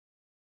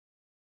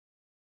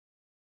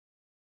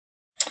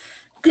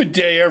Good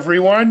day,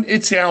 everyone.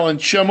 It's Alan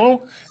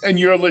Schimmel, and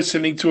you're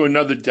listening to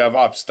another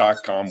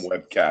DevOps.com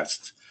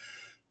webcast.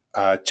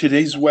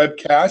 Today's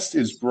webcast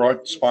is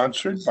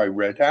sponsored by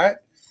Red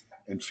Hat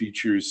and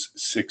features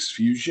Six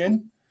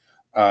Fusion.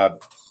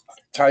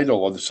 Title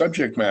or the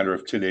subject matter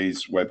of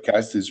today's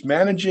webcast is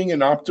Managing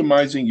and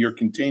Optimizing Your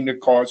Container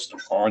Cost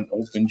on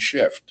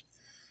OpenShift.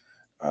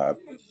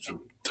 It's a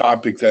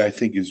topic that I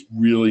think is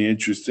really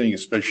interesting,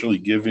 especially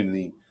given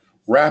the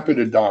rapid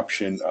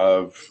adoption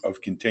of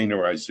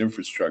containerized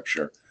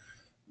infrastructure,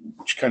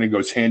 which kind of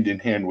goes hand in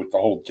hand with the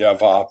whole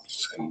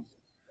DevOps and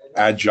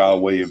agile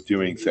way of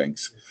doing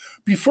things.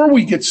 Before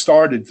we get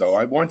started, though,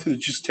 I wanted to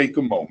just take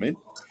a moment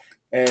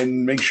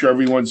and make sure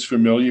everyone's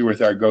familiar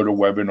with our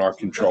GoToWebinar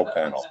control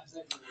panel.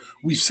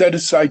 We set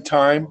aside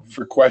time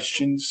for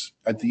questions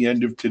at the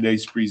end of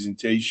today's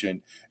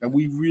presentation, and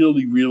we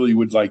really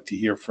would like to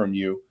hear from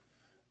you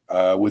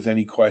with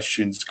any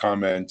questions,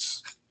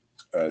 comments,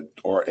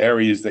 or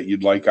areas that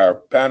you'd like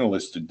our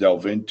panelists to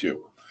delve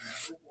into.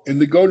 In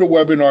the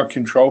GoToWebinar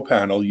control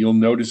panel, you'll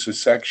notice a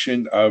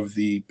section of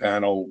the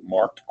panel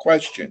marked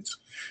questions.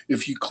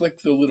 If you click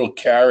the little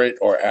caret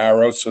or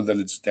arrow so that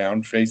it's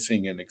down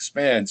facing and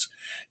expands,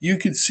 you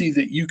can see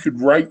that you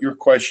could write your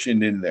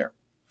question in there.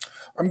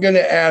 I'm going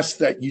to ask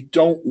that you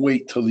don't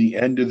wait till the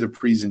end of the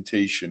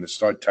presentation to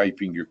start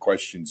typing your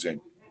questions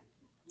in,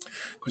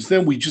 because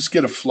then we just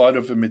get a flood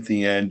of them at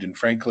the end, and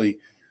frankly,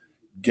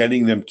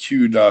 getting them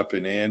queued up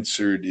and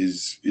answered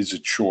is a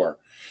chore.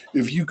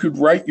 If you could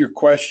write your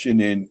question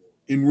in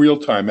real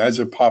time as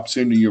it pops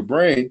into your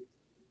brain,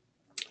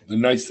 the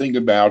nice thing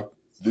about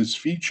this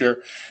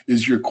feature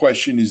is your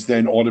question is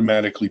then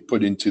automatically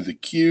put into the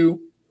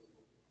queue.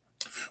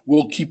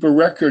 We'll keep a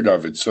record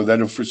of it so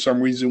that if for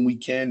some reason we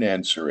can't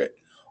answer it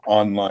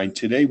online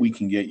today, we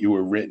can get you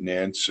a written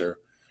answer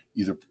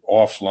either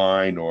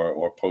offline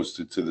or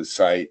posted to the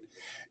site.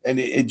 And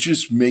it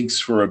just makes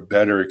for a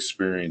better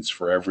experience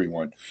for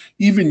everyone.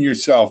 Even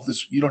yourself,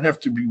 you don't have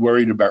to be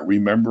worried about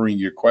remembering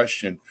your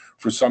question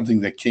for something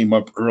that came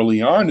up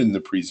early on in the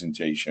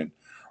presentation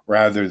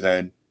rather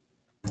than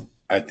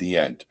at the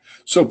end.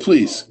 So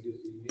please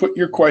put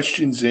your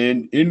questions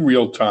in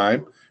real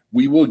time.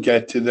 We will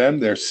get to them.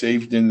 They're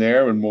saved in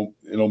there, and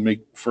it'll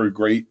make for a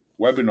great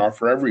webinar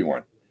for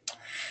everyone.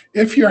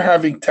 If you're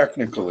having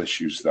technical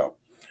issues, though,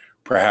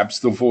 perhaps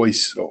the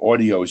voice or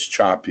audio is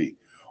choppy,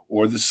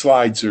 or the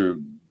slides are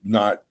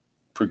not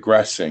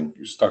progressing,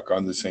 you're stuck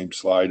on the same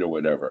slide or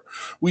whatever,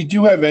 we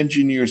do have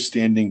engineers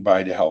standing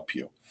by to help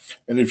you.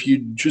 And if you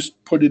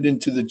just put it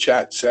into the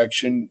chat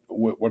section,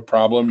 what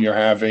problem you're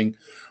having,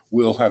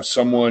 we'll have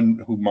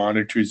someone who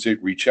monitors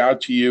it reach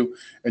out to you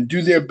and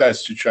do their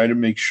best to try to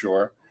make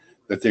sure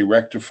that they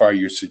rectify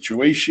your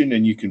situation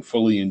and you can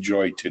fully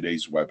enjoy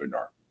today's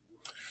webinar.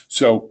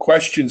 So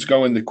questions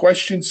go in the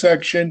question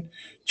section,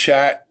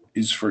 chat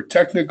is for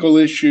technical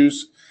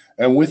issues,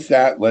 and with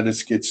that, let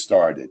us get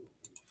started.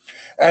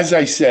 As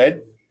I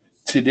said,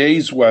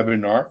 today's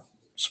webinar,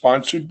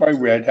 sponsored by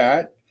Red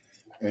Hat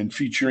and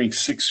featuring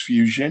Six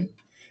Fusion,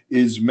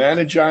 is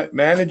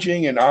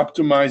managing and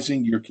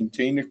optimizing your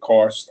container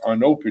cost on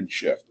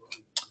OpenShift.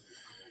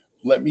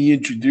 Let me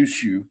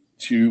introduce you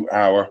to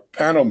our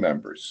panel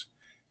members.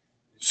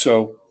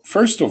 So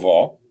first of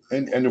all,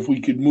 and if we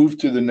could move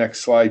to the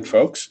next slide,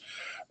 folks.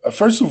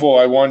 First of all,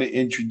 I want to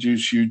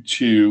introduce you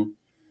to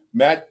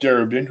Matt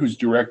Durbin, who's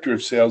Director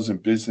of Sales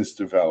and Business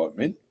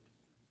Development,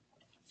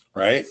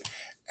 right,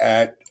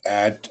 at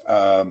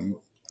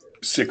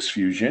Six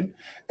Fusion,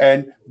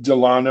 and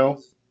Delano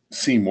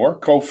Seymour,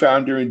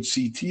 co-founder and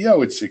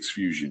CTO at Six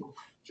Fusion.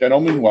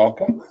 Gentlemen,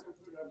 welcome.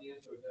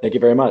 Thank you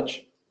very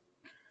much.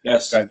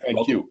 Yes,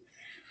 thank you.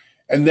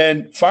 And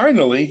then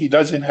finally, he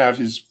doesn't have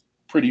his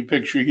pretty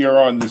picture here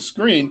on the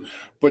screen,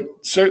 but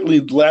certainly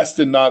last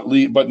and not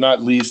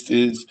least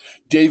is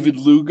David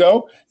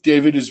Lugo.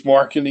 David is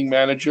Marketing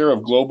Manager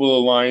of Global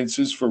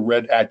Alliances for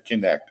Red Hat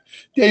Connect.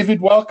 David,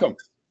 welcome.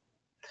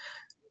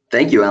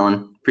 Thank you,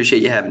 Alan.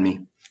 Appreciate you having me.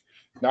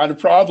 Not a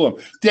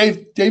problem.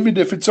 David,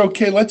 if it's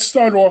okay, let's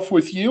start off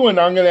with you, and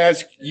I'm going to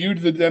ask you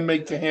to then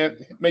make the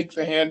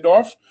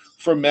handoff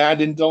for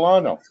Matt and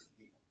Delano.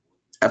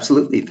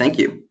 Absolutely. Thank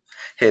you.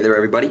 Hey there,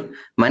 everybody.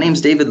 My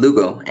name's David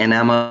Lugo, and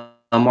I'm a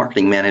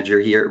marketing manager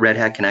here at Red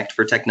Hat Connect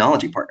for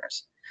technology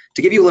partners.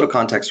 To give you a little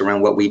context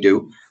around what we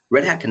do,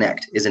 Red Hat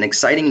Connect is an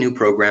exciting new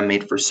program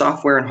made for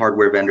software and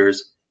hardware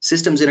vendors,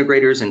 systems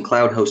integrators, and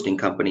cloud hosting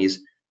companies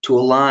to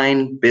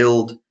align,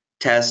 build,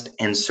 test,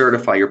 and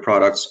certify your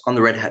products on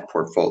the Red Hat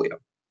portfolio.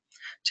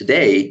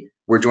 Today,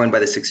 we're joined by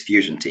the Six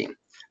Fusion team,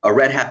 a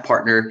Red Hat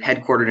partner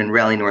headquartered in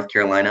Raleigh, North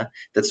Carolina,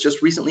 that's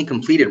just recently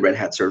completed Red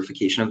Hat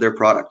certification of their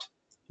product.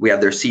 We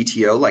have their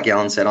CTO, like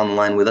Alan said, on the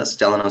line with us,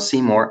 Delano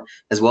Seymour,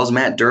 as well as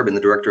Matt Durbin, the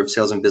Director of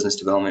Sales and Business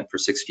Development for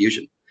Six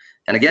Fusion.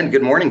 And again,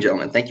 good morning,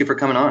 gentlemen. Thank you for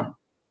coming on.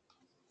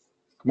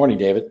 Good morning,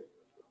 David.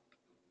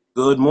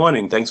 Good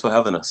morning. Thanks for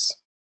having us.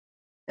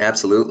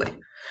 Absolutely.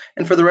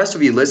 And for the rest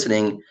of you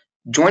listening,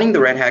 joining the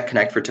Red Hat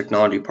Connect for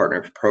Technology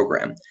Partners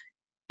program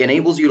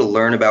enables you to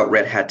learn about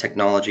Red Hat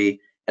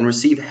technology and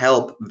receive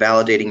help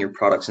validating your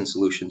products and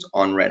solutions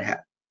on Red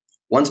Hat.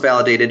 Once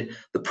validated,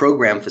 the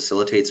program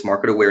facilitates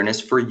market awareness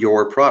for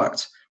your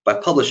products by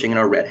publishing in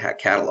our Red Hat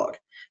catalog,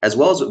 as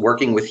well as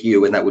working with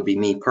you, and that would be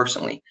me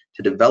personally,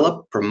 to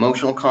develop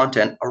promotional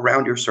content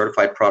around your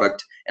certified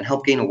product and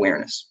help gain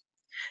awareness.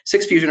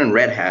 Six Fusion and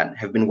Red Hat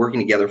have been working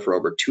together for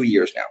over 2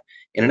 years now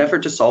in an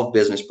effort to solve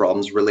business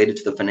problems related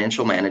to the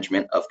financial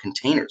management of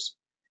containers.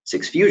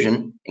 Six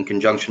Fusion, in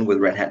conjunction with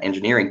Red Hat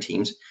engineering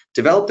teams,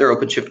 developed their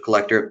OpenShift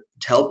collector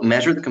to help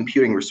measure the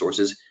computing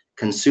resources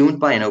consumed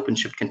by an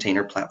OpenShift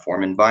container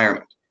platform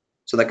environment,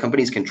 so that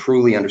companies can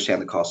truly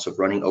understand the costs of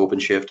running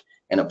OpenShift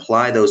and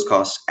apply those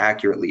costs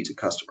accurately to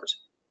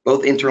customers,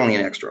 both internally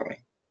and externally.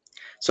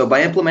 So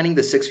by implementing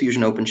the Six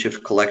Fusion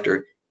OpenShift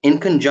collector in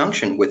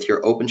conjunction with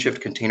your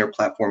OpenShift container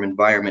platform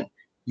environment,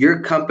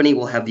 your company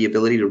will have the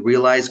ability to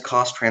realize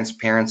cost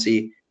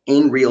transparency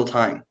in real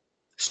time,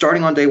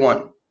 starting on day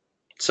one.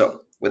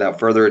 So without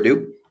further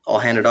ado, I'll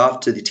hand it off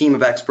to the team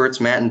of experts,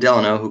 Matt and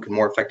Delano, who can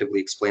more effectively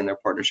explain their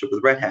partnership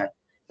with Red Hat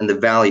and the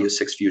value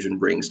Six Fusion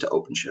brings to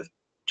OpenShift.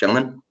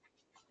 Gentlemen?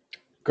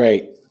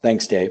 Great.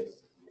 Thanks, Dave.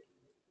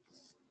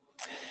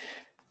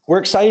 We're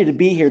excited to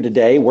be here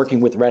today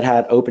working with Red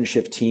Hat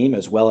OpenShift team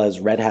as well as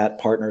Red Hat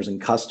partners and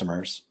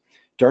customers.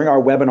 During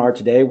our webinar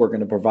today, we're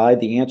going to provide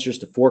the answers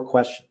to 4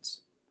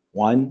 questions.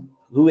 1,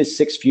 who is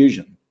Six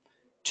Fusion?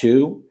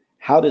 2,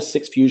 how does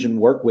Six Fusion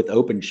work with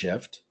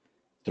OpenShift?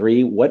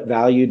 3, what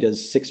value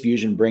does Six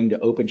Fusion bring to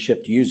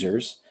OpenShift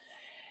users?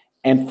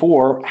 And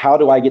 4, how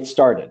do I get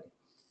started?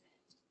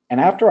 And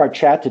after our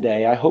chat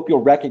today, I hope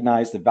you'll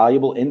recognize the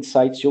valuable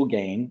insights you'll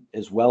gain,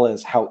 as well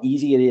as how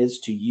easy it is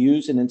to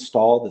use and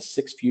install the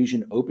Six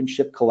Fusion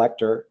OpenShift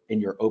collector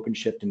in your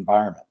OpenShift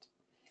environment.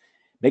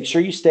 Make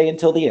sure you stay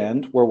until the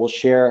end, where we'll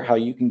share how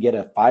you can get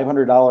a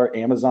 $500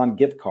 Amazon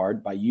gift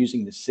card by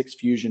using the Six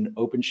Fusion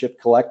OpenShift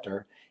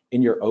collector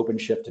in your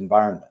OpenShift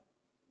environment.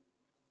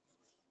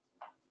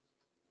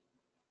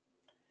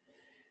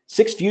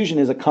 Six Fusion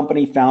is a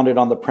company founded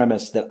on the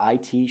premise that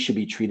IT should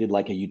be treated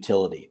like a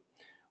utility.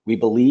 We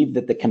believe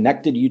that the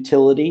connected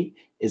utility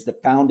is the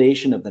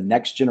foundation of the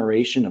next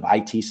generation of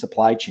IT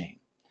supply chain.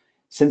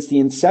 Since the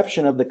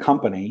inception of the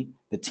company,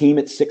 the team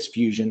at Six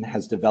Fusion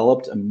has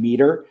developed a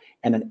meter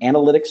and an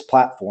analytics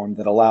platform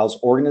that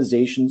allows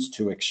organizations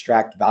to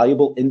extract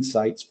valuable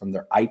insights from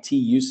their IT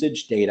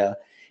usage data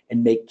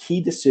and make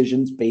key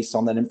decisions based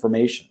on that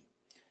information.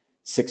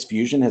 Six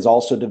Fusion has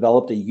also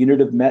developed a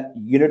unit of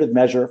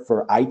measure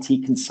for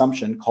IT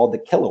consumption called the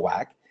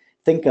kilowatt.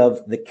 Think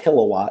of the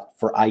kilowatt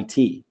for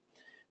IT.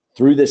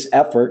 Through this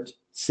effort,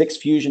 Six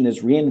Fusion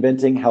is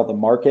reinventing how the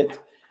market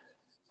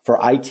for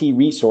IT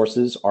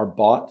resources are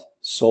bought,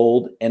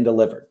 sold, and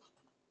delivered.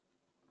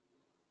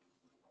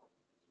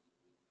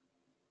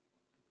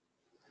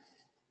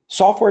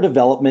 Software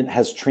development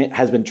has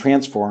been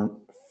transformed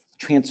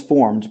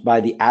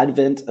by the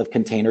advent of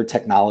container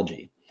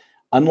technology.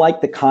 Unlike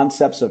the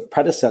concepts of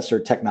predecessor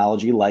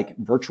technology like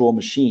virtual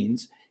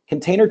machines,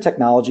 container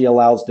technology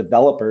allows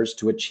developers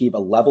to achieve a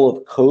level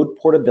of code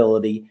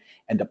portability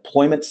and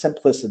deployment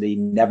simplicity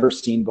never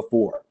seen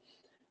before.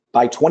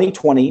 By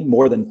 2020,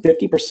 more than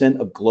 50%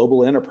 of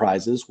global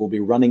enterprises will be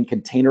running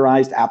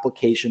containerized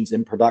applications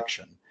in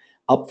production,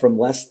 up from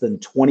less than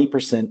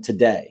 20%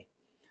 today.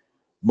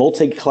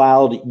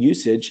 Multi-cloud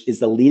usage is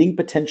the leading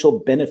potential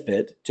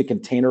benefit to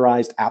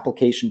containerized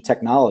application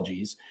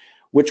technologies,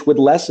 which would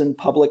lessen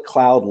public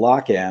cloud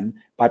lock-in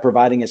by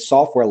providing a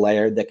software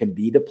layer that can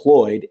be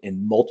deployed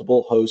in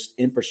multiple host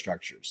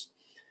infrastructures.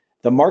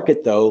 The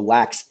market, though,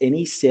 lacks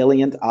any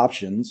salient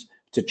options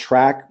to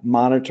track,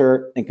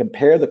 monitor, and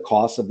compare the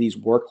costs of these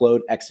workload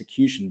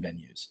execution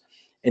venues.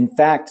 In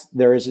fact,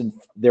 there is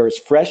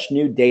fresh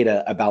new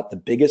data about the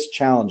biggest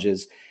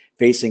challenges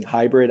facing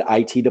hybrid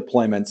IT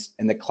deployments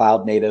in the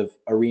cloud-native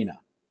arena.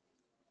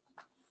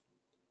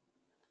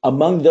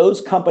 Among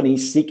those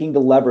companies seeking to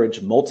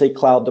leverage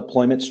multi-cloud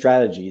deployment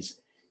strategies,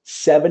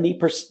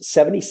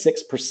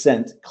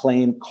 76%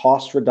 claim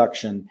cost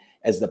reduction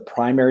as the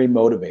primary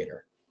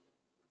motivator.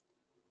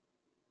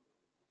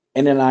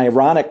 In an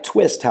ironic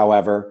twist,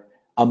 however,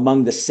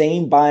 among the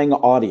same buying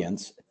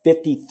audience,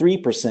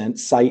 53%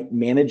 cite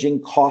managing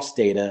cost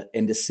data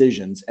and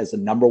decisions as the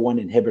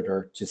 #1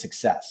 inhibitor to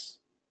success.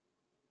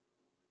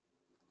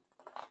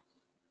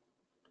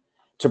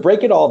 To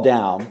break it all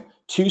down,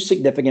 2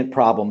 significant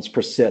problems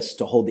persist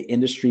to hold the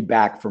industry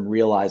back from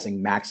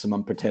realizing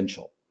maximum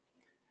potential.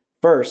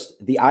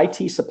 First, the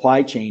IT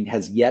supply chain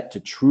has yet to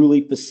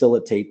truly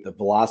facilitate the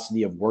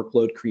velocity of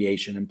workload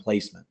creation and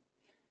placement.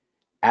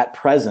 At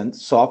present,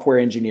 software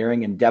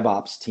engineering and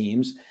DevOps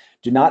teams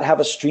do not have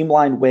a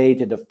streamlined way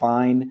to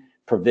define,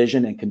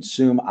 provision, and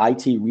consume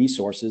IT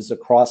resources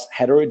across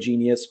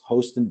heterogeneous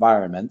host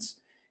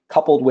environments,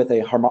 coupled with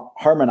a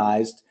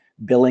harmonized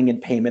billing and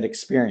payment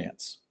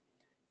experience.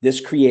 This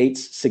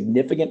creates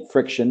significant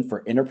friction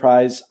for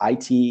enterprise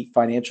IT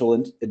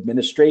financial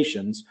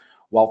administrations,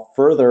 while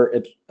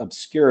further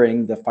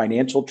obscuring the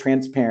financial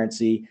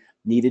transparency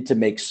needed to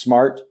make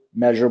smart,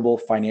 measurable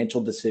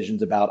financial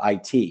decisions about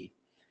IT.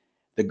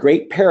 The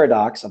great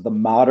paradox of the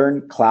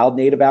modern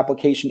cloud-native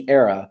application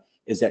era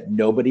is that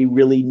nobody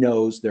really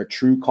knows their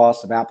true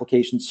cost of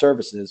application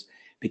services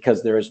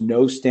because there is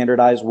no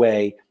standardized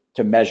way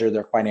to measure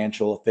their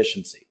financial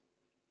efficiency.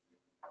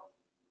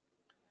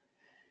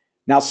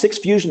 Now, Six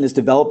Fusion has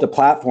developed a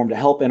platform to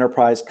help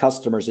enterprise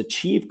customers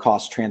achieve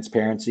cost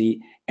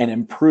transparency and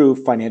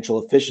improve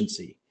financial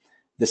efficiency.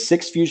 The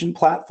Six Fusion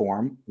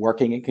platform,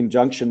 working in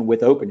conjunction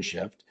with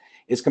OpenShift,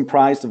 is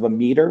comprised of a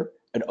meter,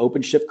 an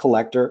OpenShift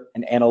collector,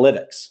 and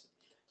analytics.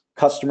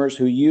 Customers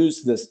who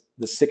use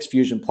the Six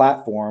Fusion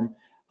platform,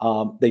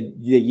 they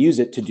use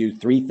it to do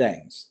three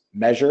things: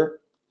 measure,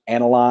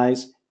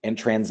 analyze, and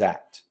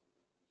transact.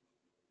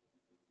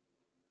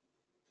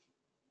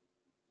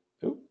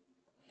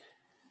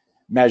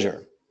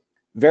 Measure.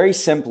 Very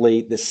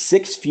simply, the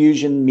Six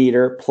Fusion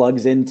meter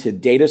plugs into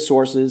data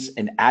sources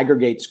and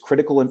aggregates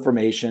critical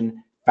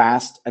information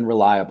fast and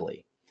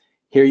reliably.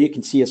 Here you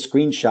can see a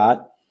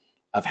screenshot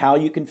of how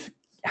you can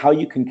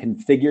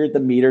configure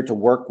the meter to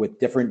work with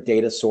different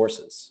data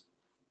sources.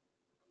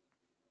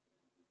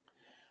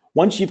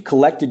 Once you've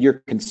collected your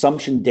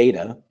consumption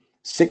data,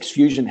 Six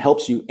Fusion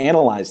helps you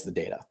analyze the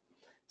data.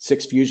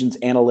 Six Fusion's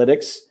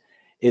analytics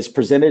is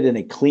presented in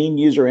a clean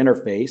user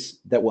interface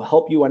that will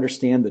help you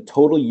understand the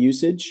total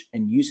usage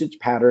and usage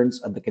patterns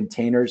of the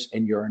containers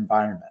in your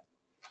environment.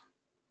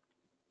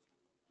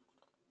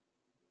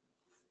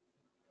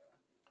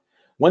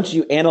 Once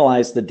you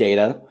analyze the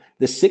data,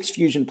 the Six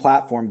Fusion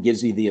platform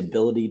gives you the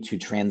ability to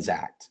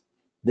transact.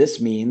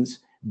 This means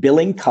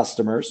billing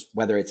customers,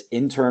 whether it's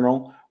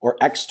internal or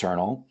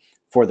external,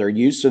 for their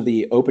use of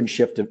the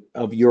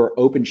your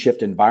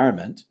OpenShift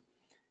environment.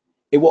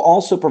 It will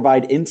also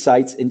provide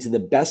insights into the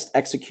best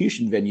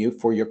execution venue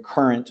for your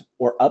current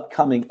or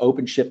upcoming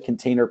OpenShift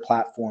container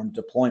platform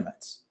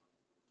deployments.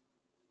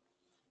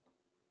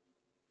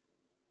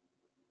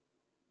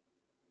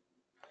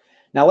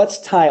 Now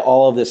let's tie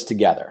all of this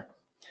together.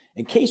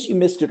 In case you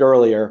missed it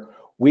earlier,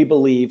 we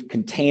believe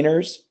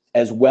containers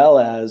as well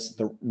as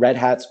the Red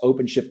Hat's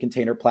OpenShift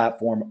container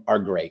platform are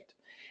great.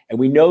 And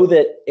we know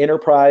that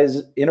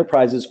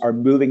enterprises are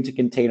moving to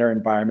container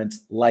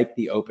environments like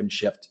the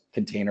OpenShift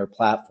container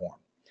platform.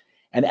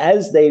 And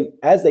as they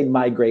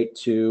migrate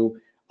to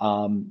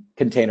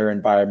container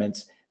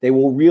environments, they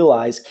will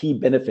realize key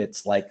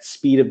benefits like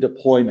speed of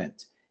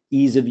deployment,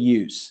 ease of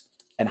use,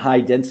 and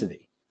high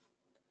density.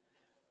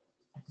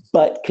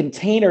 But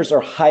containers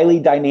are highly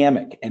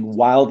dynamic and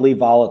wildly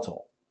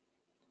volatile.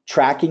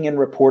 Tracking and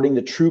reporting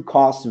the true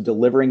cost of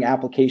delivering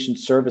application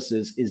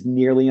services is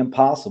nearly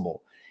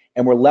impossible,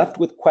 and we're left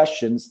with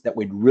questions that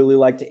we'd really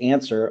like to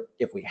answer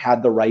if we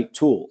had the right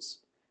tools.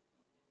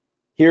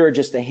 Here are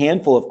just a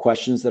handful of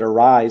questions that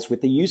arise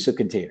with the use of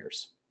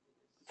containers.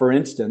 For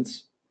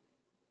instance,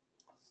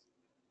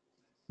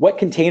 what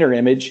container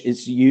image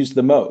is used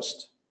the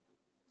most?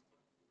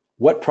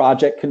 What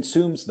project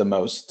consumes the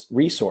most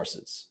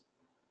resources?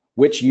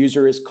 Which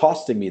user is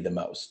costing me the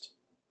most?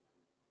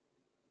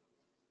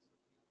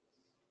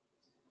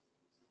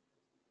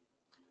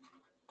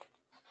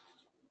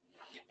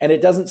 And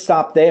it doesn't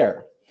stop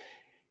there.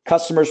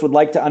 Customers would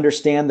like to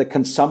understand the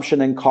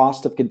consumption and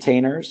cost of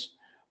containers,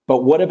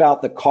 but what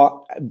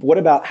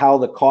about how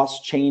the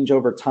costs change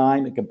over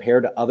time and compare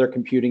to other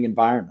computing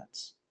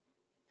environments?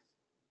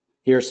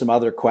 Here are some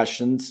other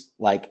questions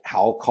like,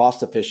 how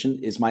cost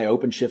efficient is my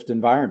OpenShift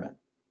environment?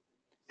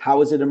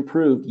 How is it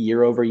improved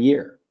year over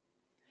year?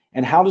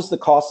 And how does the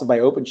cost of my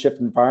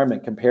OpenShift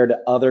environment compare to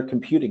other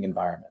computing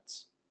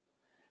environments?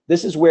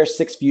 This is where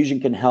Six Fusion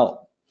can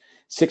help.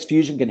 Six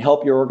Fusion can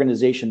help your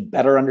organization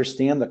better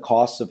understand the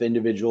costs of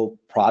individual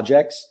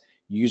projects,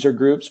 user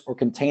groups, or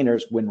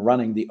containers when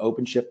running the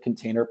OpenShift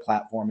container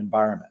platform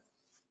environment.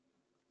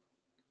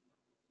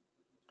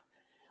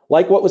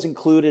 Like what was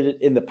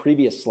included in the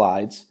previous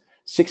slides,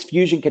 Six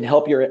Fusion can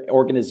help your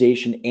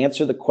organization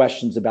answer the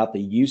questions about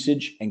the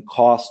usage and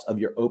cost of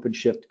your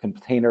OpenShift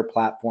container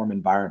platform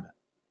environment.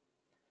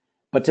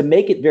 But to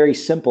make it very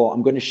simple,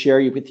 I'm going to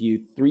share with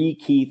you three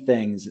key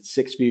things that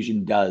Six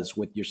Fusion does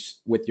with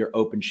your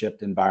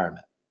OpenShift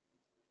environment.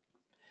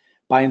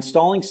 By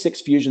installing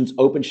Six Fusion's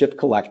OpenShift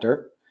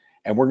collector,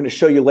 and we're going to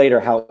show you later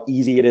how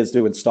easy it is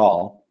to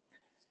install,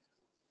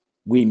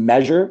 we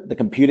measure the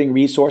computing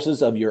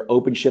resources of your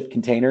OpenShift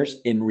containers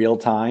in real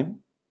time.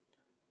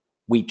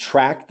 We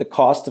track the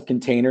cost of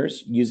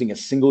containers using a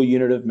single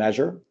unit of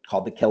measure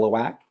called the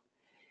kilowatt.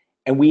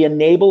 And we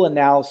enable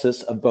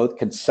analysis of both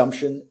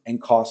consumption and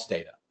cost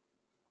data.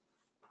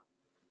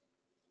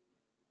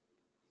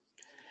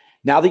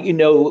 Now that you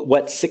know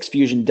what Six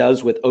Fusion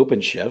does with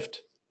OpenShift,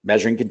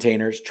 measuring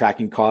containers,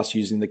 tracking costs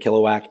using the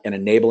kilowatt, and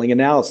enabling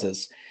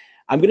analysis,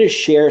 I'm going to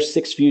share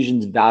Six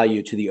Fusion's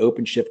value to the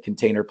OpenShift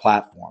container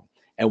platform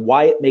and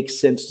why it makes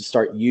sense to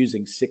start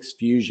using Six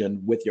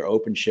Fusion with your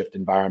OpenShift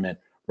environment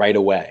right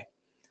away.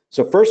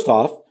 So first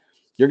off,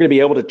 you're going to be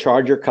able to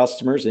charge your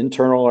customers,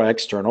 internal or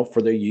external,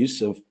 for their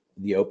use of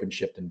the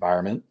OpenShift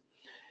environment.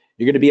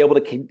 You're going to be able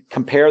to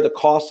compare the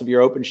cost of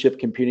your OpenShift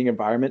computing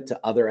environment to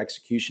other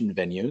execution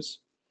venues.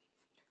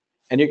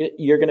 And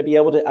you're going to be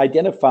able to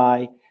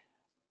identify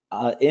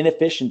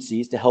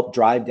inefficiencies to help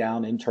drive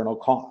down internal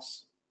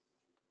costs.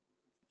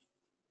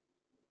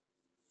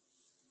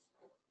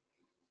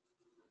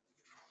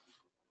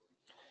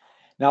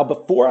 Now,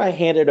 before I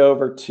hand it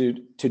over to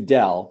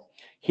Del,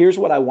 here's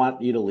what I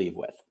want you to leave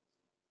with.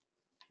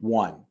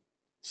 1,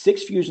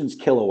 6Fusion's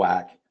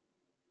kilowatt,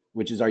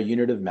 which is our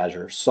unit of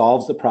measure,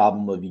 solves the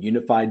problem of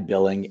unified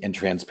billing and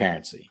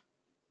transparency.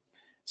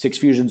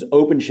 6Fusion's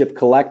OpenShift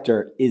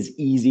collector is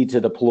easy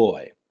to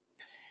deploy.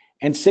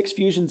 And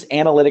 6Fusion's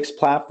analytics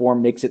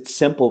platform makes it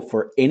simple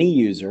for any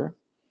user,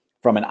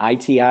 from an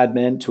IT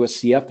admin to a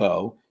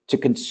CFO, to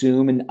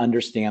consume and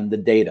understand the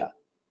data.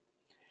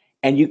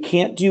 And you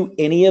can't do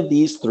any of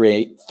these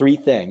three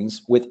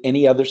things with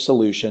any other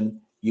solution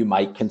you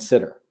might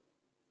consider.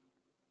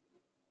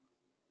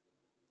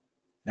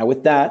 Now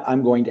with that,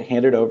 I'm going to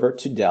hand it over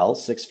to Del,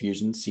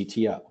 6Fusion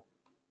CTO.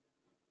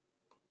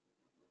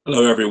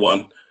 Hello,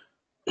 everyone.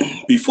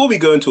 Before we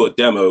go into a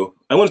demo,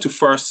 I wanted to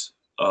first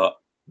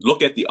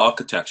look at the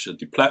architecture,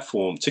 the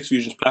platform,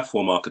 6Fusion's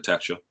platform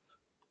architecture,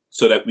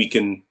 so that we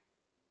can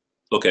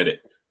look at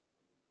it.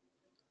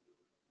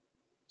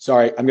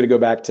 Sorry, I'm going to go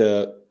back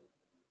to...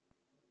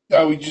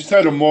 We just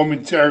had a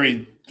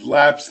momentary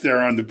lapse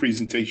there on the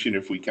presentation,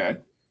 if we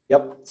can.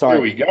 Yep, sorry.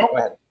 There we go. Go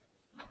ahead.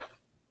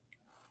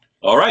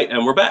 All right,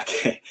 and we're back.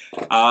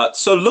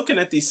 So looking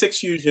at the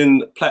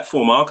 6Fusion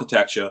platform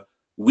architecture,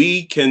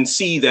 we can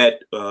see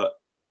that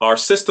our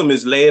system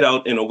is laid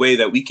out in a way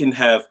that we can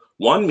have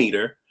one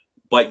meter,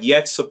 but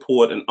yet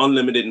support an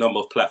unlimited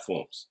number of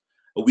platforms.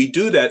 We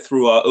do that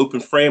through our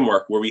open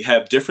framework, where we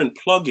have different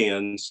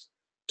plugins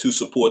to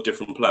support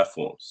different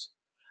platforms.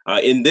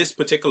 In this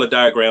particular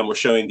diagram, we're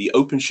showing the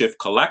OpenShift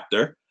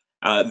collector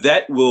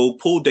that will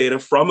pull data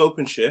from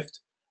OpenShift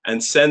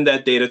and send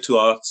that data to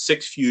our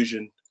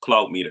 6Fusion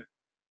cloud meter.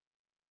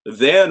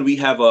 Then we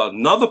have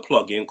another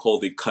plugin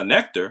called the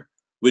connector,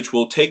 which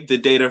will take the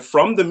data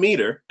from the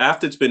meter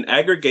after it's been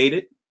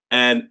aggregated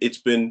and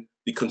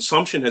the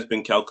consumption has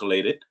been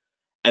calculated,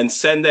 and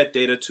send that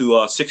data to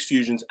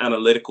 6Fusion's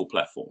analytical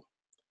platform.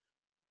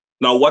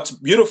 Now, what's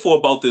beautiful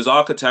about this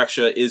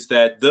architecture is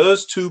that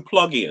those two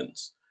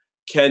plugins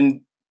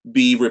can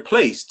be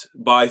replaced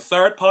by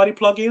third-party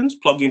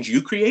plugins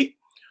you create,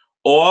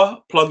 or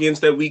plugins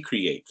that we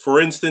create. For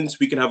instance,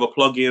 we can have a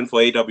plugin for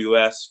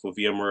AWS, for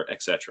VMware,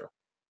 etc.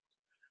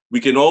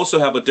 We can also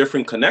have a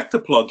different connector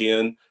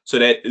plugin so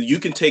that you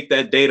can take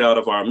that data out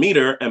of our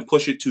meter and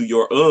push it to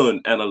your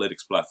own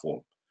analytics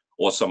platform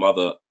or some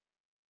other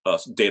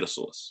data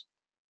source.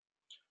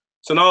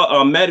 So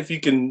now, Matt, if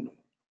you can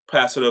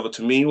pass it over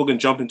to me, we're going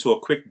to jump into a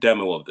quick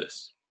demo of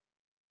this.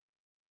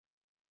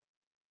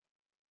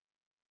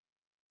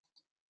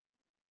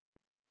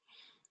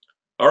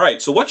 All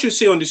right, so what you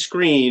see on the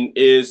screen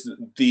is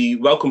the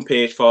welcome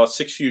page for our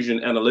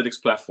 6Fusion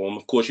analytics platform.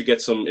 Of course, you get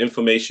some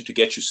information to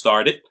get you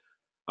started.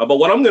 But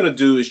what I'm going to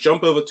do is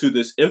jump over to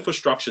this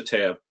infrastructure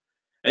tab.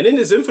 And in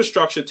this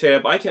infrastructure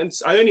tab, I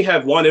only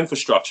have one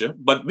infrastructure,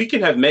 but we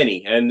can have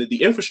many. And the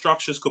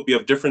infrastructures could be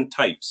of different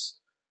types.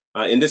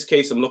 In this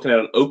case, I'm looking at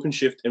an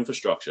OpenShift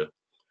infrastructure.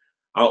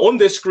 On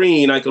this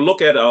screen, I can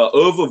look at an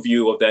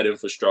overview of that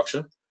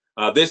infrastructure.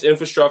 This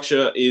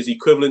infrastructure is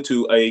equivalent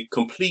to a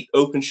complete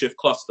OpenShift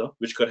cluster,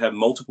 which could have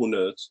multiple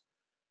nodes.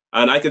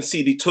 And I can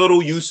see the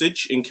total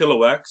usage in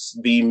kilowatts,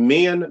 the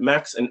min,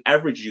 max, and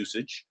average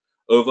usage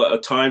over a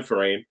time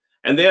frame.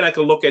 And then I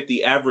can look at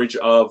the average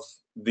of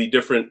the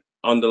different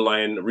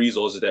underlying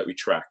resources that we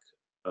track: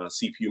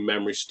 CPU,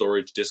 memory,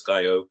 storage, disk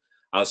I/O,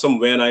 some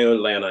WAN I/O,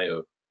 and LAN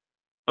I/O.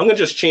 I'm going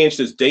to just change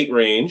this date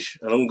range,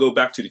 and I'm going to go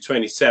back to the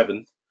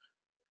 27th.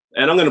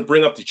 And I'm going to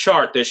bring up the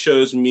chart that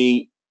shows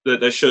me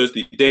that shows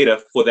the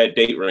data for that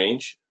date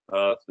range.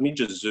 Let me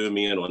just zoom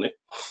in on it.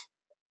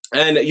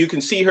 And you can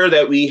see here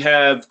that we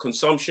have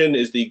consumption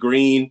is the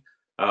green,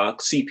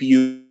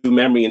 CPU,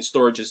 memory, and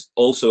storage is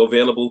also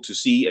available to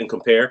see and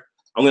compare.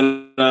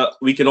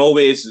 We can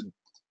always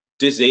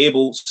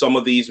disable some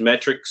of these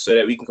metrics so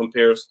that we can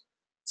compare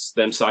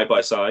them side by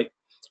side.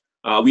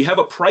 We have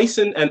a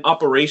pricing and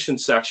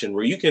operations section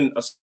where you can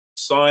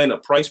assign a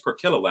price per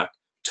kilowatt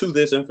to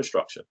this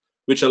infrastructure,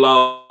 which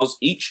allows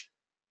each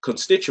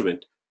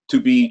constituent to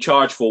be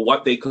charged for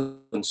what they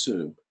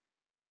consume.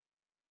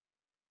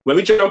 When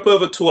we jump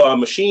over to our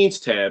machines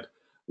tab,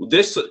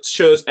 this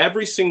shows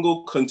every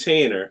single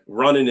container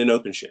running in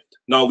OpenShift.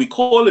 Now we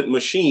call it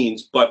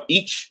machines, but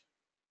each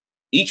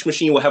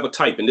machine will have a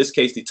type. In this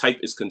case, the type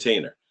is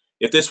container.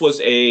 If this was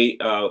a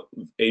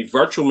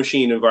virtual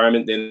machine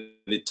environment, then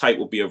the type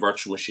will be a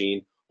virtual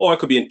machine, or it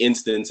could be an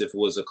instance if it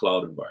was a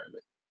cloud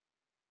environment.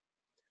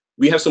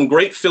 We have some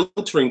great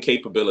filtering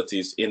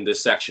capabilities in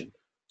this section.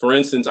 For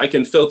instance, I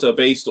can filter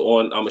based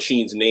on a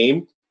machine's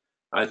name.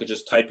 I could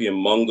just type in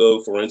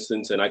Mongo, for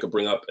instance, and I could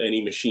bring up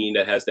any machine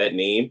that has that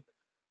name.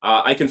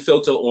 I can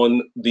filter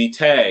on the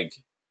tag,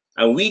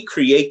 and we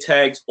create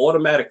tags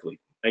automatically.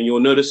 And you'll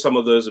notice some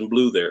of those in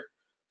blue there.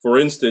 For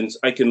instance,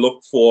 I can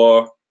look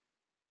for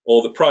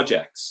all the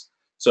projects.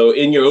 So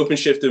in your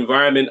OpenShift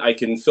environment, I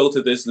can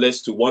filter this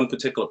list to one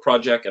particular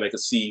project, and I can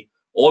see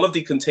all of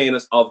the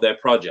containers of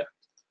that project.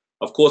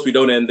 Of course, we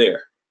don't end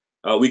there.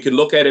 We can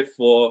look at it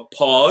for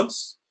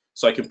pods.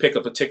 So I can pick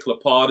a particular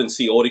pod and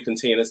see all the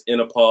containers in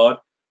a pod.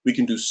 We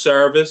can do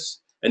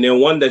service. And then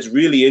one that's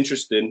really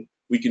interesting,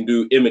 we can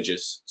do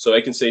images. So I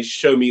can say,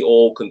 show me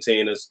all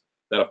containers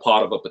that are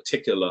part of a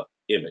particular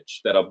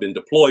image, that have been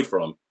deployed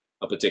from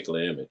a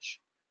particular image.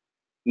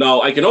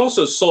 Now, I can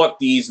also sort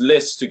these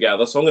lists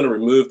together. So I'm going to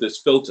remove this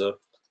filter,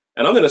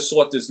 and I'm going to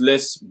sort this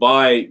list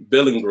by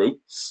billing group.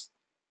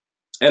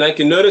 And I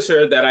can notice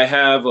here that I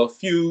have a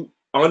few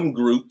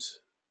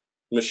ungrouped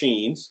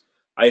machines.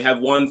 I have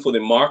one for the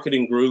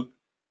marketing group.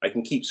 I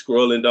can keep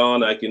scrolling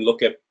down. I can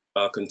look at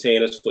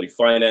containers for the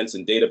finance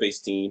and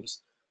database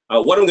teams.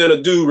 What I'm going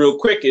to do real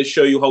quick is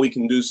show you how we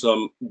can do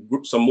some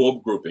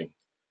more grouping.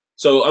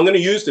 So I'm going to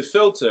use the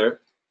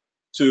filter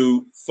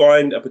to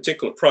find a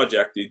particular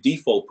project, the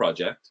default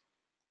project,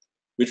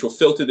 which will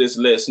filter this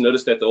list.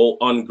 Notice that they're all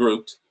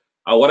ungrouped.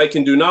 What I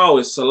can do now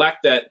is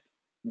select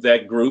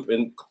that group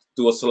and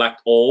do a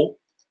select all,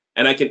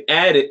 and I can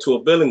add it to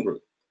a billing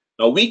group.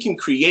 Now we can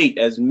create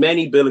as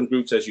many billing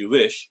groups as you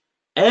wish,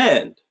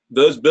 and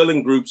those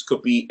billing groups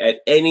could be at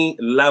any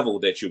level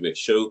that you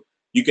wish. So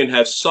you can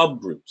have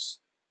subgroups.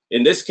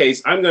 In this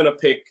case, I'm going to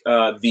pick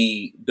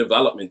the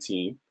development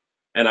team,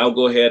 and I'll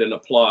go ahead and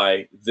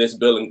apply this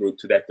billing group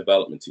to that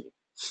development team.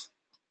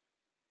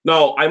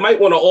 Now, I might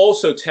want to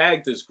also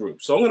tag this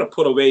group. So I'm going to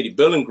put away the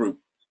billing group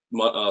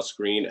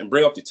screen and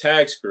bring up the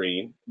tag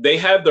screen. They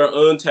have their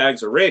own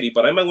tags already,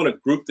 but I might want to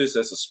group this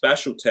as a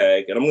special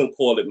tag, and I'm going to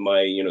call it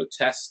my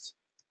test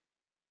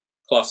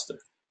cluster.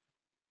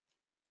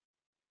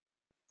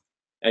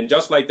 And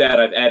just like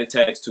that, I've added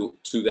tags to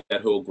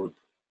that whole group.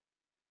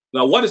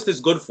 Now, what is this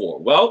good for?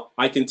 Well,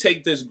 I can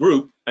take this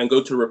group and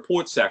go to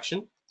report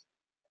section.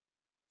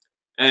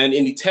 And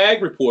in the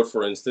tag report,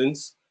 for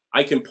instance,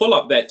 I can pull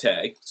up that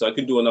tag. So I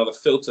can do another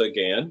filter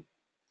again,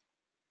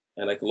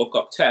 and I can look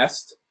up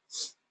test.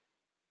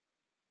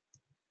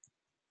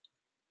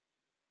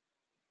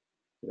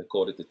 I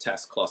called it the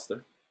test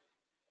cluster.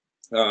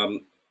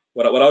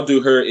 What I'll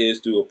do here is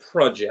do a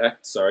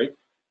project, sorry.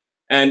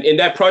 And in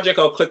that project,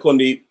 I'll click on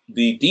the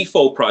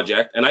default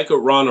project, and I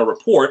could run a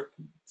report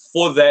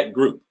for that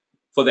group,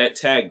 for that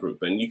tag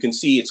group. And you can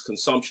see its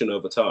consumption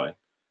over time.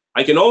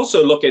 I can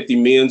also look at the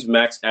means,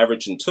 max,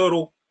 average, and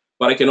total,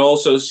 but I can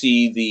also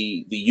see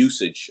the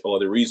usage or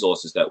the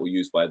resources that were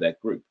used by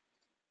that group.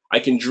 I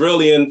can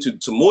drill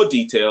into some more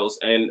details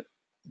and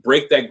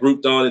break that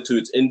group down into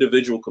its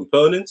individual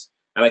components,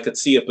 and I could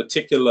see a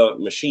particular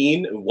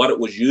machine and what it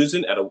was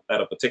using at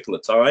a particular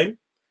time,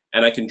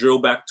 and I can drill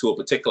back to a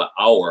particular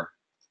hour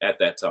at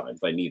that time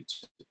if I need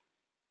to.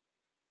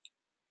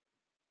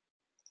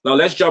 Now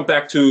let's jump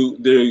back to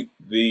the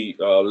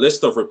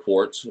list of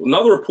reports.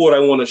 Another report I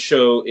want to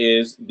show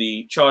is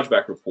the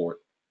chargeback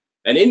report.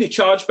 And in the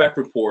chargeback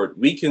report,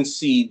 we can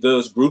see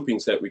those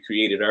groupings that we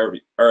created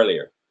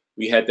earlier.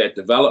 We had that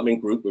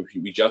development group, which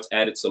we just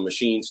added some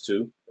machines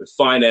to, the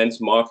finance,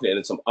 marketing,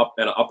 and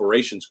an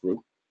operations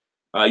group.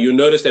 You'll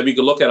notice that we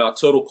can look at our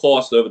total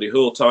cost over the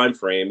whole time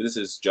frame. This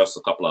is just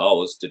a couple of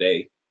hours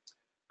today.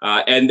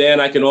 And then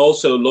I can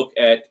also look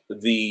at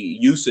the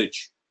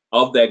usage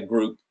of that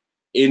group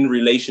in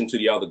relation to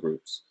the other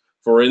groups.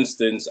 For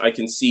instance, I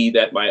can see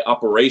that my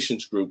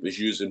operations group is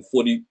using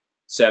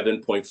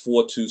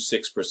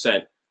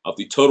 47.426% of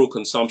the total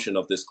consumption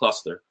of this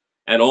cluster.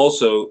 And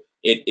also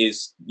it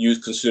is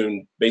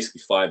consumed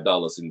basically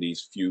 $5 in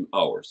these few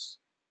hours.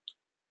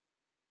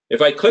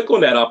 If I click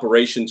on that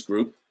operations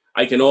group,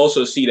 I can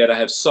also see that I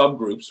have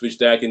subgroups,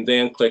 which I can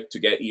then click to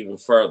get even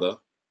further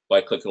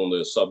by clicking on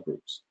those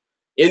subgroups.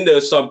 In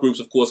those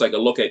subgroups, of course, I can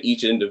look at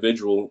each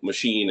individual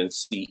machine and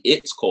see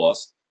its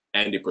cost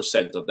and the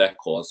percent of that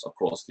cost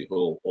across the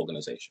whole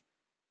organization.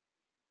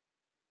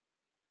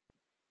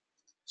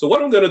 So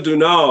what I'm going to do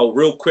now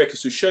real quick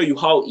is to show you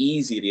how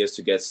easy it is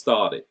to get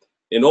started.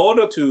 In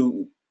order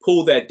to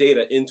pull that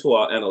data into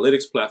our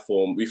analytics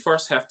platform, we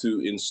first have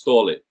to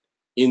install a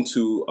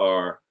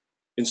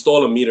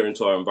meter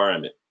into our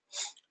environment.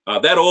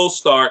 That all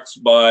starts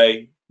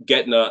by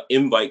getting an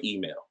invite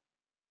email.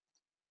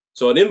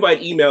 So an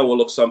invite email will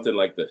look something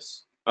like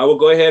this. I will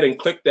go ahead and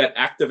click that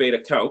activate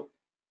account,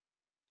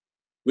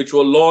 which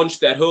will launch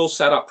that whole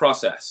setup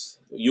process.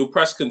 You'll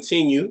press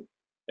continue,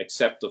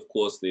 accept, of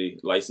course, the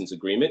license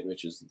agreement,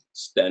 which is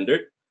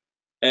standard,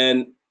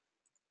 and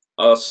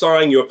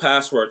assign your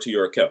password to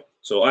your account.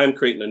 So I am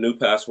creating a new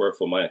password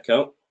for my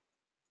account.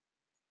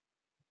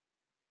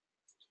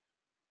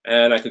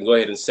 And I can go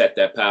ahead and set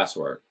that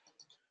password.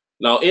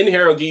 Now in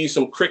here, I'll give you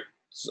some quick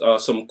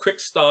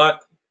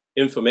start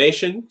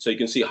information so you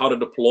can see how to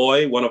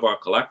deploy one of our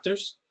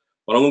collectors.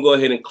 But I'm gonna go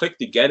ahead and click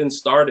the Getting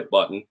Started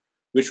button,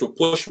 which will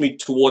push me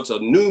towards a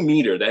new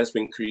meter that has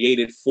been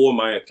created for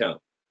my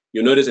account.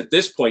 You'll notice at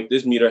this point,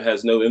 this meter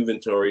has no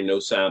inventory, no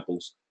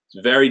samples.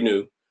 It's very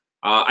new.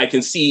 I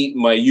can see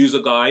my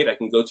user guide. I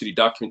can go to the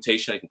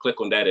documentation. I can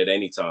click on that at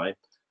any time.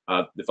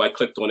 If I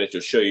clicked on it,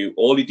 it'll show you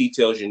all the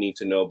details you need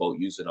to know about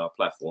using our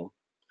platform.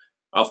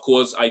 Of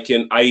course,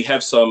 I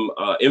have some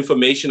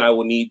information I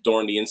will need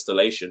during the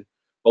installation.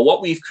 But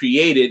what we've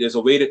created is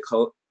a way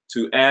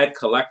to add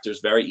collectors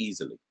very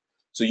easily.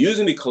 So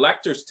using the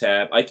collectors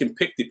tab, I can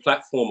pick the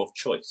platform of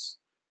choice.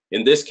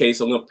 In this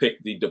case, I'm going to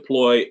pick the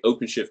deploy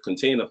OpenShift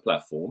container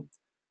platform.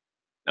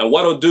 And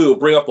what it'll do, it'll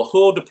bring up a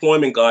whole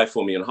deployment guide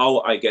for me on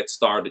how I get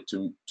started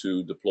to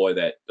deploy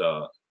that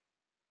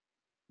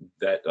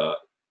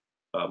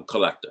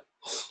collector.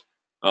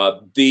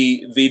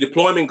 The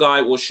deployment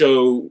guide will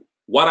show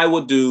what I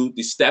will do,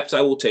 the steps I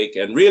will take,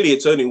 and really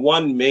it's only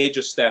one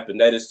major step, and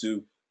that is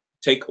to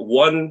take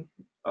one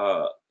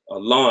a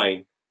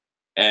line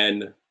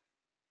and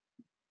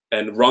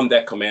run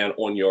that command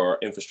on your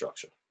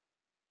infrastructure.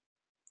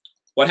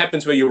 What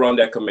happens when you run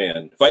that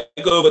command? If I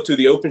go over to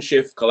the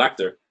OpenShift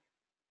collector,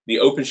 the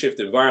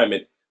OpenShift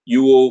environment, it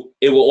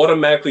will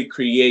automatically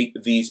create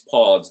these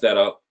pods that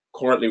are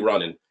currently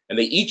running, and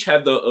they each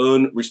have their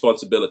own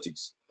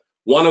responsibilities.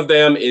 One of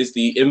them is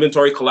the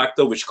inventory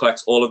collector, which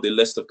collects all of the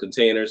list of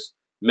containers,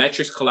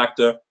 metrics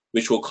collector,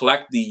 which will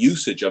collect the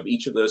usage of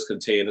each of those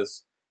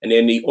containers, and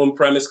then the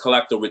on-premise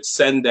collector, which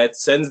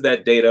sends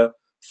that data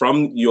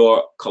from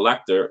your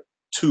collector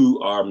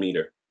to our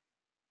meter.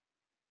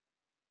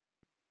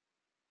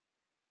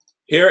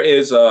 Here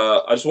is,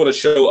 I just want to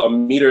show a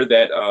meter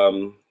that,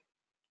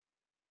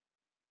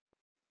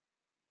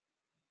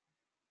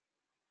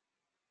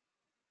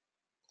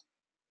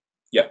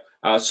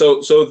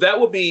 so that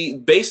will be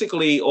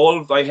basically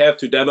all I have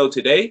to demo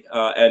today.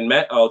 And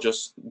Matt, I'll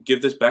just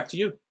give this back to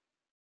you.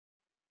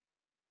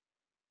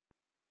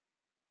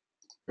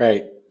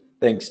 Great.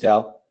 Thanks,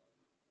 Del.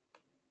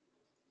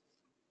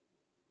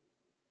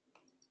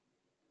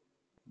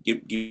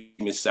 Give me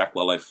a sec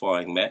while I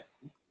find Matt.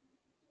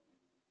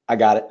 I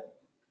got it.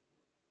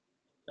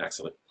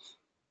 Excellent.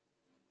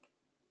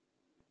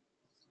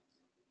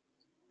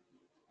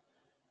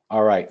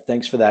 All right.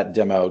 Thanks for that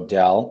demo,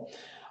 Del.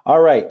 All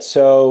right.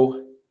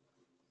 So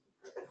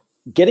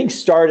getting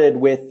started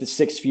with the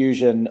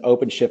 6Fusion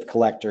OpenShift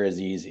collector is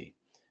easy.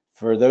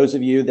 For those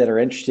of you that are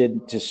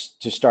interested to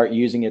start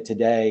using it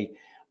today,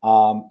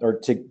 or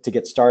to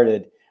get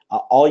started,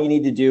 all you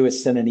need to do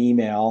is send an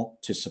email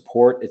to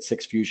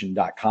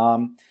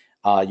support@6fusion.com.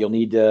 You'll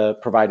need to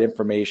provide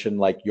information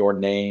like your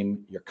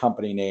name, your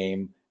company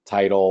name,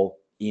 title,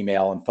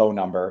 email, and phone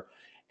number,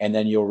 and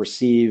then you'll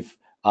receive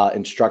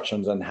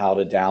instructions on how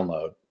to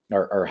download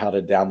or how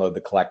to download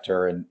the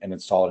collector and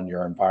install it in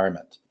your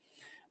environment.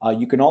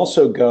 You can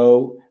also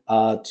go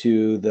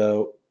to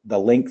the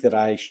link that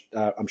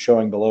I'm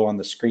showing below on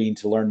the screen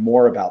to learn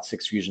more about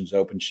 6Fusion's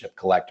OpenShift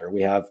collector.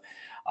 We have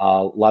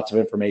lots of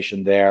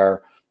information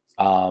there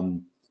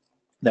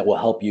that will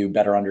help you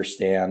better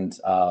understand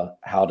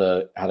how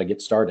to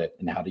get started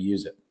and how to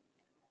use it.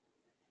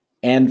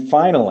 And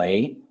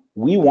finally,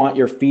 we want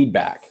your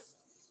feedback.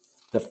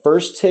 The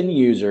first 10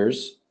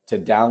 users to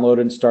download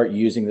and start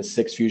using the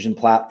 6Fusion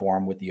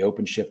platform with the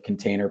OpenShift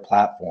container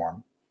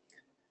platform,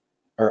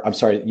 or I'm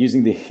sorry, start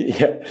using the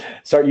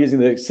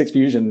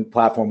 6Fusion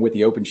platform with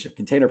the OpenShift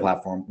container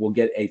platform will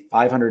get a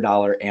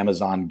 $500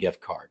 Amazon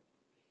gift card.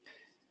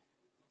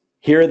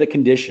 Here are the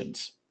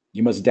conditions.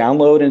 You must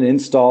download and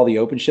install the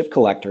OpenShift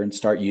collector and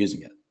start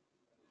using it.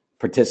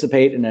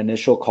 Participate in an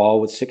initial call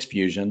with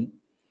 6Fusion,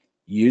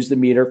 use the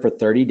meter for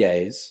 30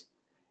 days,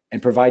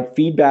 and provide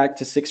feedback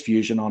to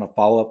 6Fusion on a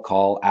follow-up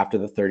call after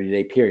the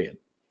 30-day period.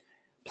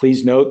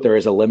 Please note there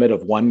is a limit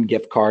of 1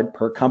 gift card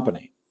per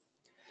company.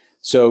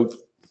 So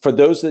for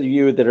those of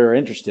you that are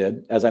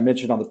interested, as I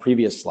mentioned on the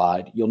previous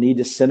slide, you'll need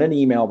to send an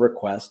email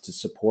request to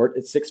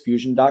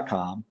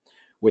support@6fusion.com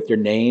with your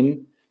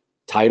name,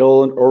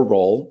 title or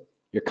role,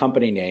 your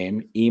company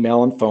name,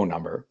 email, and phone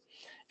number.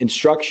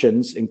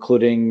 Instructions,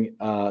 including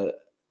a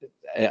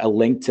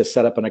link to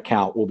set up an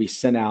account, will be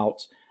sent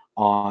out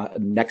on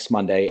next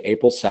Monday,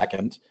 April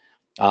 2nd,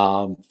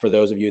 for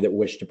those of you that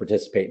wish to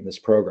participate in this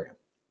program.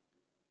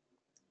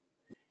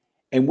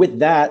 And with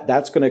that,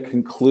 that's going to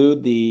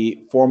conclude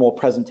the formal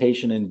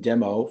presentation and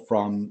demo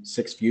from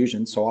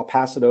 6Fusion. So I'll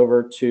pass it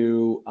over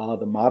to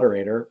the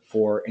moderator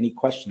for any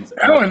questions.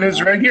 Ellen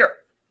is right here.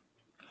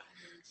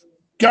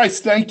 Guys,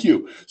 thank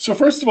you. So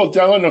first of all,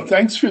 Delano,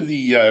 thanks for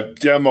the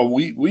demo.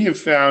 We have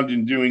found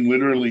in doing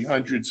literally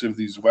hundreds of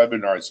these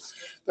webinars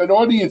that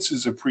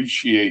audiences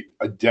appreciate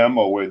a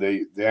demo where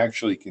they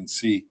actually can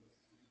see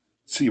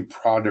a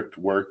product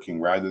working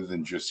rather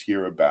than just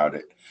hear about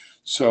it.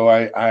 So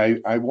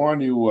I want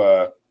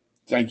to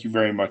thank you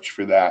very much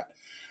for that.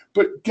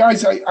 But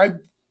guys,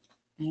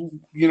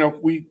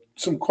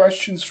 some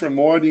questions from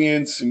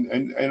audience,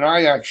 and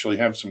I actually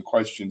have some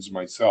questions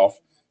myself,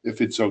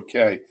 if it's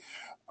okay.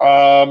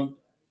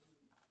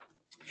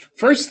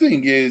 First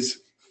thing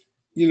is,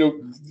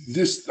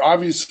 this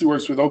obviously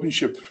works with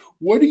OpenShift.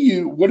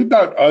 What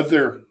about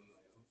other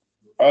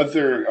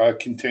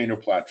container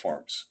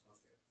platforms?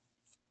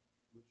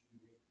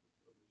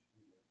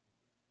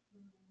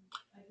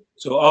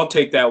 So I'll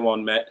take that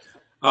one, Matt.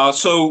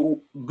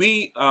 So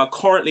we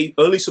currently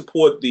only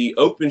support the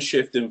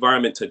OpenShift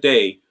environment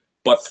today,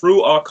 but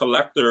through our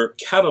collector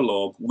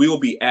catalog, we'll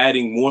be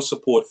adding more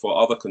support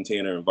for other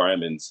container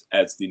environments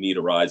as the need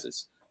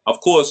arises. Of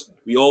course,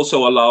 we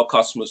also allow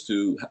customers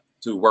to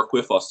work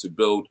with us to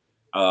build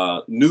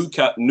new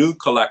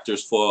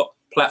collectors for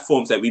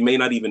platforms that we may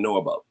not even know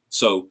about.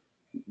 So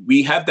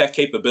we have that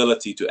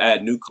capability to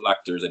add new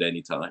collectors at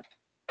any time.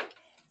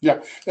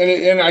 Yeah,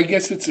 and I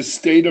guess it's a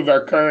state of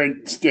our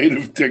current state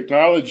of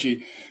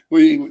technology.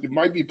 It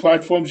might be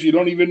platforms you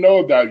don't even know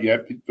about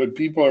yet, but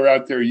people are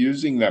out there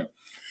using them.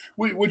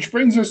 Which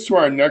brings us to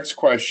our next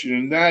question,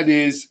 and that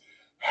is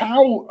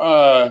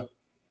how,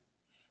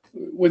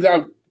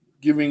 without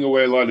giving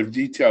away a lot of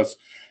details,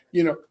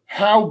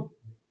 how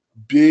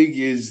big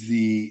is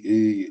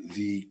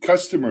the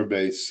customer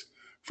base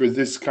for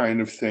this kind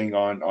of thing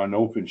on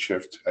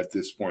OpenShift at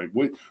this point?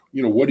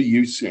 What are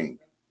you seeing?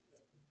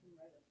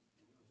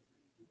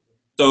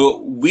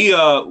 So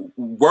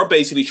we're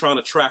basically trying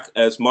to track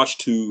as much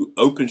to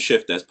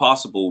OpenShift as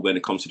possible when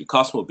it comes to the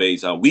customer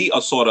base. We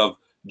are sort of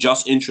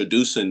just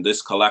introducing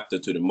this collector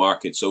to the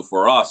market. So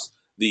for us,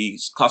 the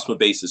customer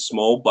base is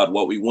small, but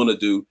what we want to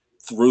do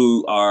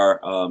through our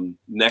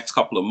next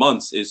couple of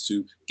months is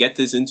to get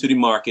this into the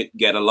market,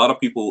 get a lot of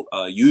people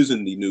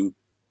using the new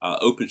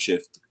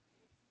OpenShift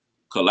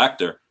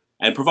collector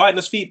and providing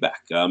us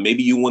feedback.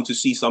 Maybe you want to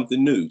see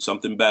something new,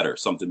 something better,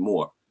 something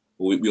more.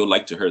 We would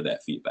like to hear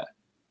that feedback.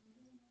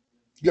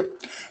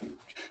 Yep.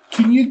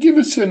 Can you give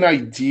us an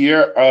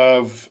idea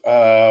of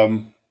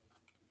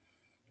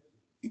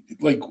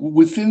like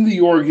within the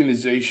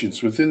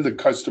organizations, within the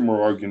customer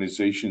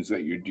organizations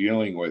that you're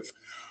dealing with,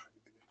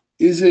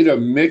 is it a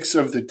mix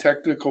of the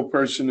technical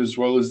person as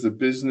well as the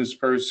business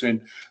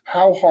person?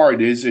 How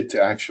hard is it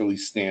to actually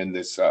stand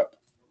this up?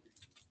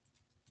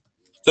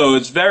 So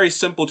it's very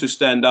simple to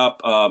stand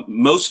up.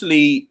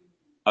 Mostly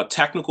a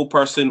technical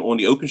person on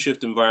the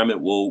OpenShift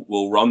environment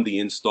will run the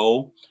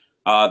install.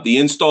 The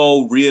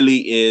install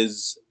really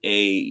is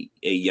a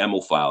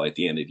YAML file at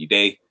the end of the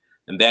day.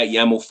 And that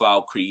YAML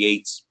file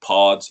creates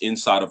pods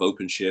inside of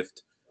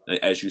OpenShift.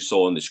 As you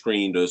saw on the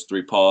screen, there's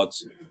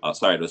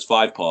there's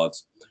 5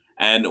 pods.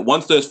 And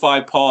once those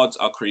 5 pods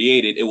are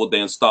created, it will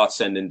then start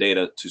sending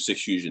data to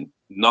 6Fusion.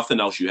 Nothing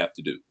else you have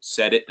to do.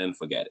 Set it and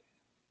forget it.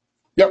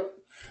 Yep.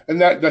 And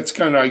that's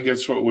kind of, I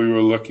guess, what we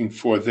were looking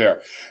for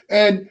there.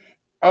 And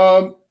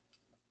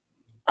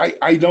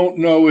I don't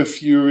know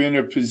if you're in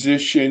a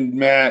position,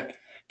 Matt,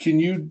 can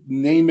you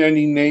name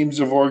any names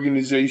of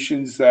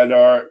organizations that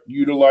are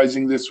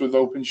utilizing this with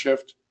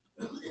OpenShift?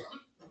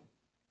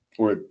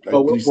 Or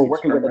Well, we're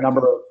working with a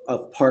number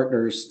of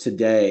partners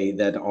today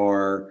that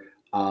are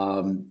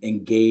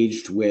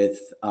engaged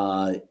with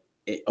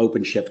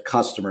OpenShift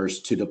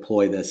customers to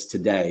deploy this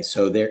today.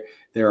 So there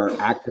are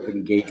active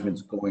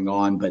engagements going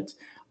on, but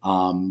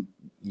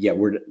yeah,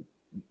 we're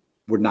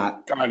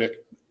not. Got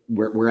it.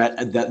 We're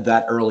at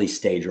that early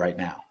stage right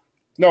now.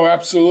 No,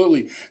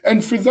 absolutely.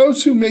 And for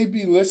those who may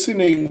be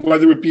listening,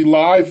 whether it be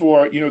live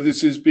or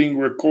this is being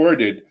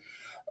recorded,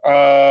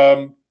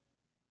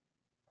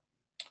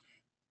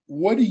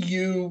 what do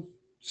you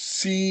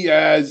see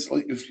as,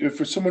 like, if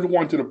for someone who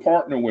wanted to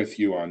partner with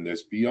you on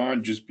this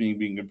beyond just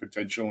being a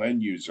potential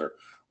end user,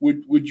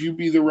 would you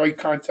be the right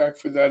contact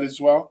for that as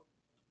well?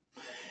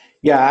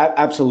 Yeah,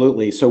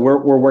 absolutely. So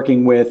we're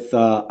working with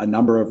a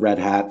number of Red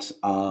Hat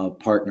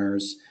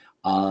partners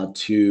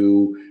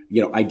to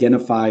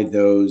identify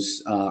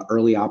those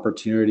early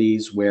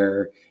opportunities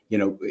where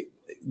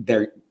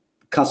their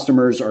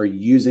customers are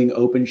using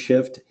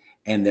OpenShift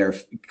and they're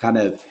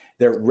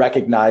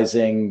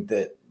recognizing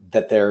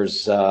that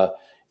there's a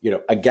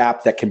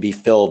gap that can be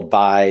filled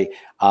by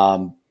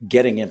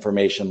getting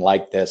information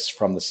like this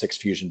from the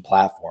 6Fusion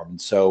platform.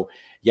 And so,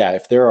 yeah,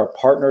 if there are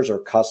partners or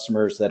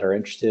customers that are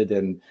interested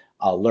in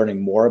learning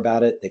more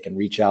about it, they can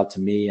reach out to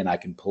me, and I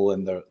can pull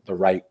in the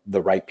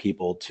right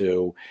people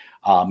to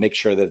make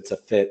sure that it's a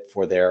fit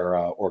for their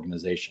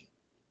organization.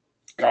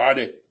 Got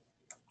it.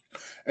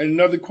 And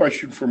another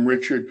question from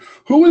Richard: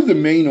 who are the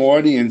main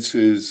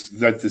audiences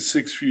that the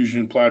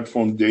 6Fusion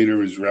platform data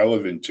is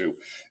relevant to?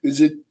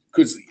 Is it,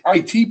 because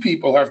IT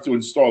people have to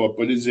install it,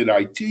 but is it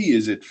IT?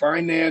 Is it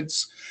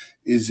finance?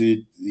 Is it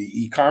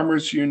the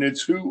e-commerce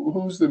units?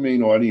 Who's the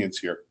main audience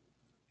here?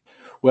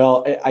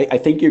 Well, I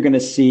think you're going to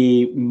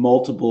see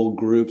multiple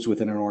groups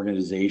within an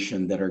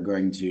organization that are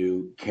going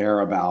to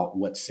care about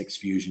what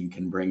 6Fusion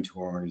can bring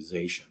to our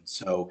organization.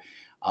 So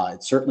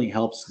it certainly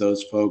helps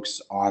those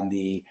folks on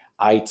the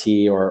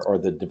IT or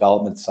the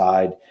development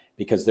side,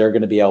 because they're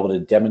going to be able to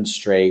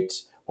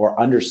demonstrate or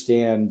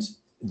understand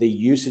the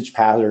usage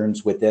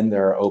patterns within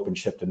their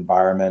OpenShift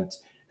environment,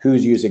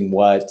 who's using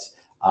what,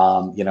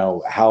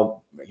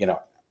 how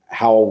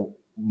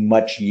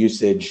much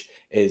usage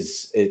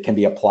it can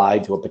be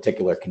applied to a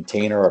particular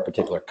container or a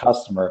particular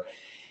customer.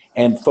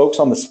 And folks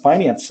on the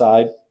finance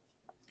side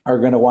are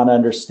going to want to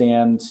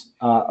understand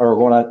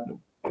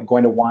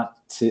going to want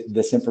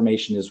this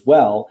information as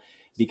well,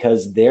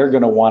 because they're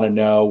going to want to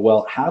know,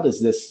 well, how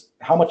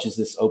much is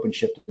this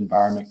OpenShift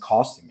environment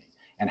costing me,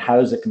 and how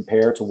does it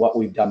compare to what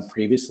we've done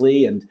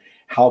previously, and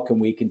how can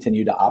we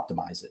continue to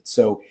optimize it?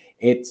 So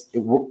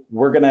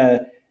we're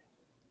going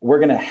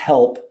to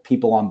help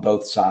people on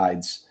both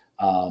sides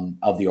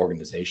of the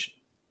organization.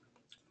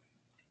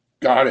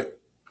 Got it.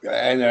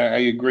 And I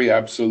agree,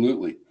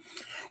 absolutely.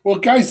 Well,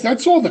 guys,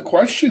 that's all the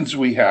questions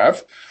we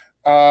have.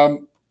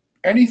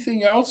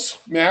 Anything else,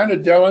 Matt or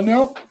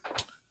Delano,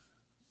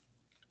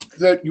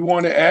 that you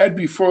want to add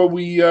before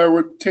we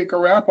take a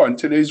wrap on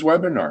today's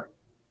webinar?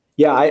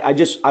 Yeah,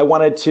 I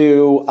wanted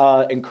to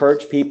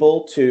encourage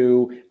people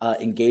to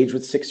engage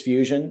with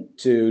 6Fusion,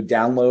 to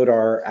download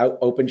our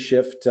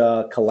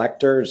OpenShift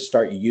collector,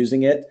 start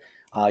using it.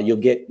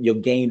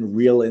 You'll gain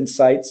real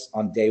insights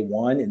on day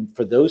one. And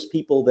for those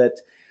people that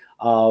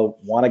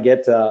want to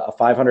get a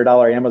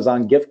 $500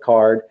 Amazon gift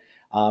card,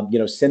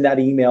 send that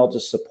email to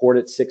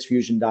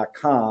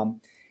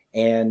support@6fusion.com,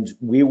 and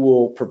we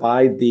will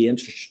provide the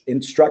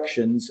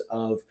instructions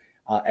of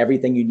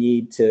everything you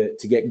need to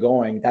get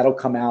going. That'll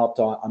come out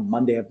on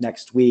Monday of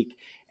next week,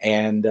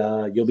 and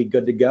you'll be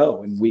good to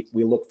go. And we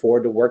look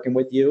forward to working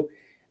with you.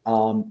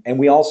 And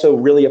we also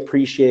really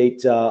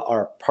appreciate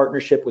our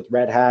partnership with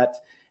Red Hat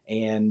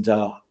and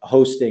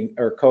hosting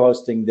or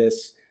co-hosting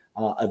this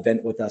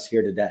event with us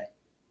here today.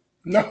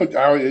 No,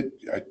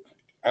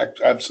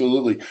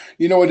 absolutely.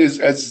 You know, it is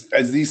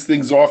as these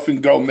things often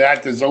go,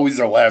 Matt, there's always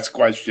a last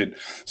question.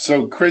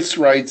 So Chris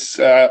writes,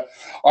 are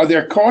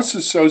there costs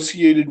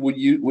associated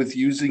with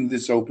using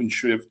this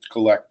OpenShift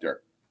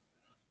collector?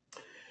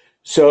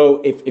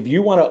 So if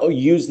you want to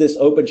use this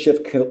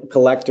OpenShift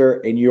collector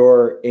in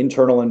your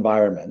internal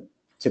environment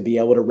to be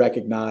able to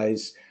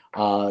recognize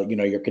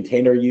your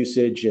container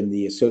usage and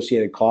the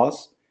associated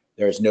costs,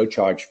 there's no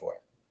charge for it.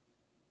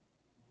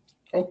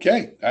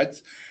 Okay,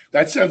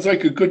 that sounds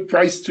like a good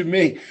price to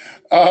me.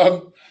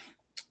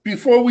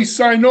 Before we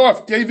sign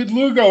off, David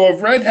Lugo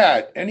of Red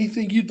Hat,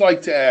 anything you'd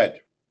like to add?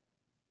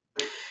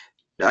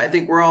 I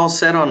think we're all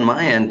set on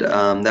my end.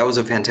 That was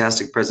a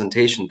fantastic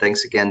presentation.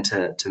 Thanks again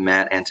to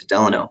Matt and to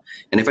Delano.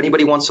 And if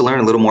anybody wants to learn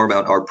a little more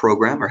about our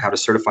program or how to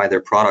certify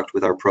their product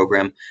with our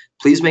program,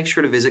 please make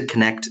sure to visit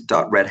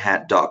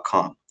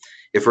connect.redhat.com.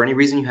 If for any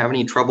reason you have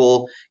any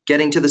trouble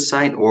getting to the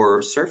site or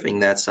surfing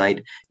that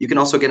site, you can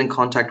also get in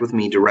contact with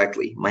me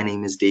directly. My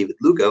name is David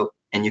Lugo,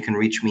 and you can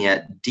reach me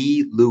at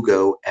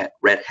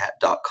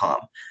dlugo@redhat.com.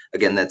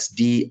 Again, that's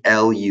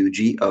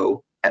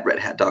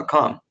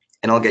DLUGO@redhat.com,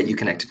 and I'll get you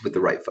connected with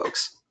the right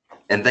folks.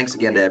 And thanks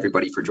again to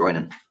everybody for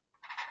joining.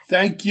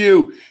 Thank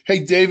you. Hey,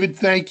 David,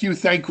 thank you.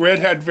 Thank Red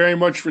Hat very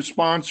much for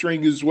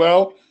sponsoring as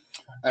well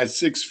at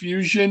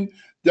 6Fusion.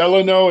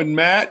 Delano and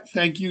Matt,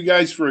 thank you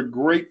guys for a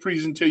great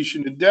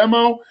presentation and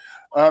demo.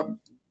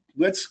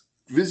 Let's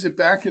visit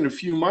back in a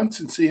few months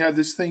and see how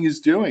this thing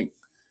is doing.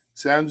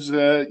 Sounds,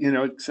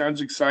 it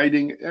sounds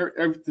exciting.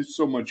 There's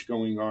so much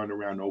going on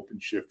around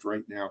OpenShift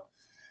right now.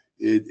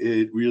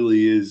 It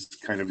really is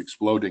kind of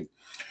exploding.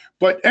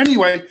 But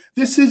anyway,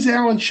 this is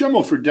Alan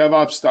Schimmel for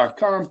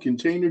DevOps.com,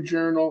 Container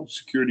Journal,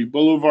 Security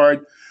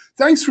Boulevard.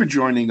 Thanks for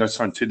joining us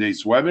on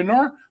today's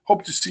webinar.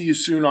 Hope to see you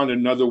soon on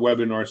another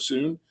webinar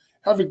soon.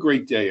 Have a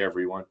great day,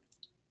 everyone.